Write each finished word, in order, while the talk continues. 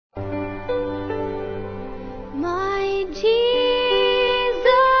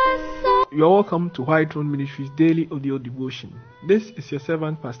You are welcome to White Throne Ministries Daily Audio Devotion. This is your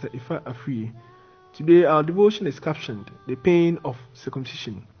servant, Pastor Ifa Afri. Today, our devotion is captioned, The Pain of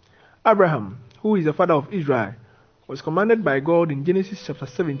Circumcision. Abraham, who is the father of Israel, was commanded by God in Genesis chapter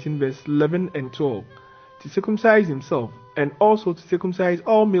 17, verse 11 and 12, to circumcise himself and also to circumcise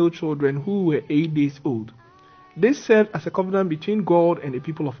all male children who were 8 days old. This served as a covenant between God and the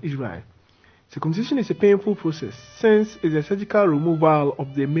people of Israel. Circumcision is a painful process since it is a surgical removal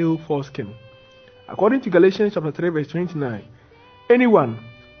of the male foreskin. According to Galatians chapter 3 verse 29, anyone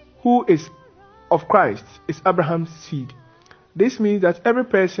who is of Christ is Abraham's seed. This means that every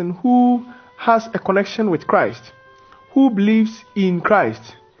person who has a connection with Christ, who believes in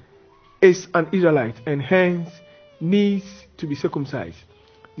Christ, is an Israelite and hence needs to be circumcised.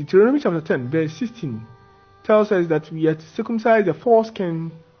 Deuteronomy chapter 10 verse 16 tells us that we are to circumcise the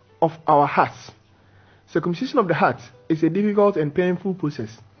foreskin of our hearts. Circumcision of the heart is a difficult and painful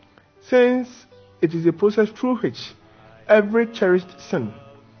process, since it is a process through which every cherished sin,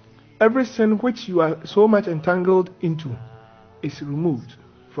 every sin which you are so much entangled into, is removed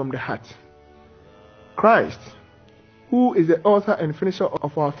from the heart. Christ, who is the author and finisher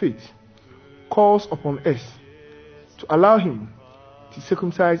of our faith, calls upon us to allow him to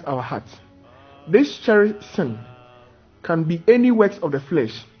circumcise our hearts. This cherished sin can be any works of the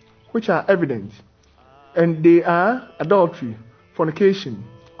flesh which are evident, and they are adultery, fornication,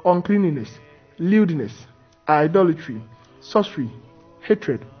 uncleanness, lewdness, idolatry, sorcery,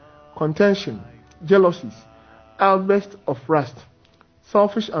 hatred, contention, jealousies, outbursts of wrath,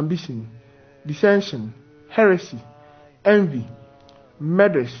 selfish ambition, dissension, heresy, envy,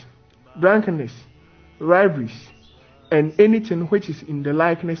 murders, drunkenness, rivalries, and anything which is in the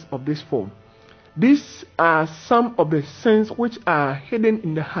likeness of this form. These are some of the sins which are hidden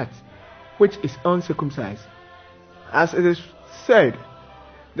in the heart, which is uncircumcised. As it is said,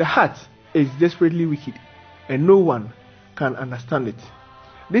 the heart is desperately wicked, and no one can understand it.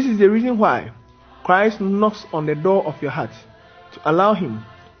 This is the reason why Christ knocks on the door of your heart to allow him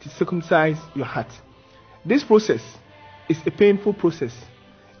to circumcise your heart. This process is a painful process,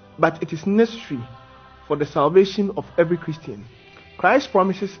 but it is necessary for the salvation of every Christian. Christ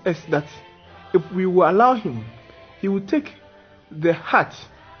promises us that if we will allow him, he will take the heart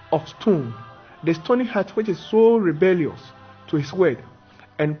of stone, the stony heart which is so rebellious to his word,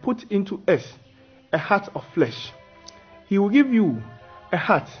 and put into us a heart of flesh. He will give you a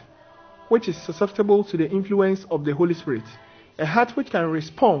heart which is susceptible to the influence of the Holy Spirit, a heart which can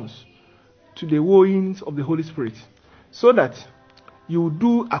respond to the wooings of the Holy Spirit, so that you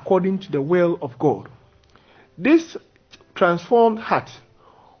do according to the will of God. This transformed heart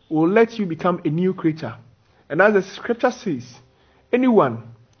will let you become a new creature. And as the scripture says, anyone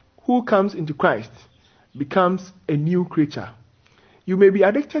who comes into Christ becomes a new creature. You may be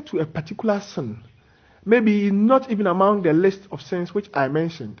addicted to a particular sin, maybe not even among the list of sins which I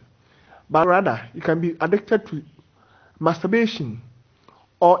mentioned, but rather you can be addicted to masturbation,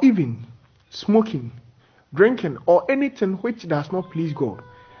 or even smoking, drinking, or anything which does not please God.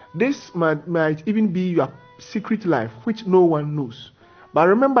 This might even be your secret life which no one knows. But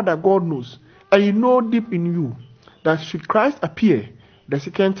remember that God knows, and you know deep in you that should Christ appear the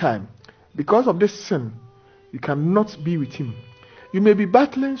second time, because of this sin, you cannot be with him. You may be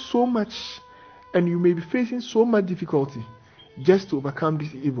battling so much, and you may be facing so much difficulty just to overcome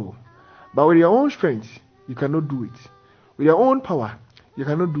this evil. But with your own strength, you cannot do it. With your own power, you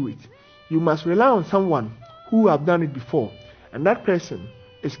cannot do it. You must rely on someone who have done it before, and that person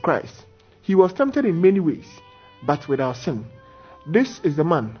is Christ. He was tempted in many ways, but without sin. This is the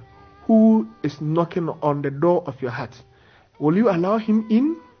man who is knocking on the door of your heart. Will you allow him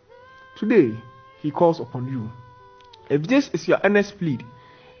in? Today, he calls upon you. If this is your earnest plea,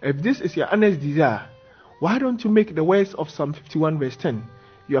 if this is your earnest desire, why don't you make the words of Psalm 51 verse 10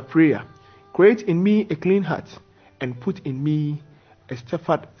 your prayer? Create in me a clean heart and put in me a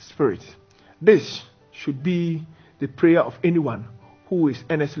steadfast spirit. This should be the prayer of anyone who is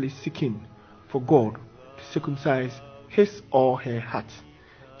earnestly seeking for God to circumcise his or her heart.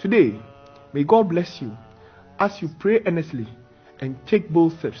 Today, may God bless you as you pray earnestly and take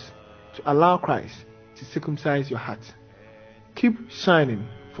bold steps to allow Christ to circumcise your heart. Keep shining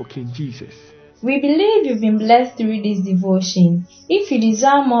for King Jesus. We believe you've been blessed through this devotion. If you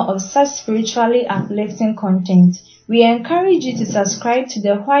desire more of such spiritually uplifting content, we encourage you to subscribe to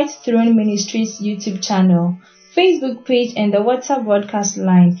the White Throne Ministries YouTube channel, Facebook page, and the WhatsApp broadcast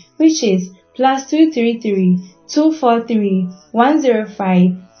line, which is +233 243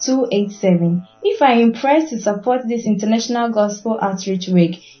 105 287. If you are impressed to support this international gospel outreach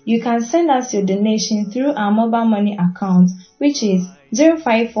work, you can send us your donation through our mobile money account, which is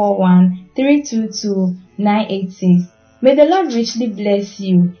 0541 322 986. May the Lord richly bless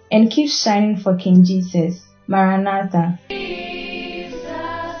you and keep shining for King Jesus. Maranatha.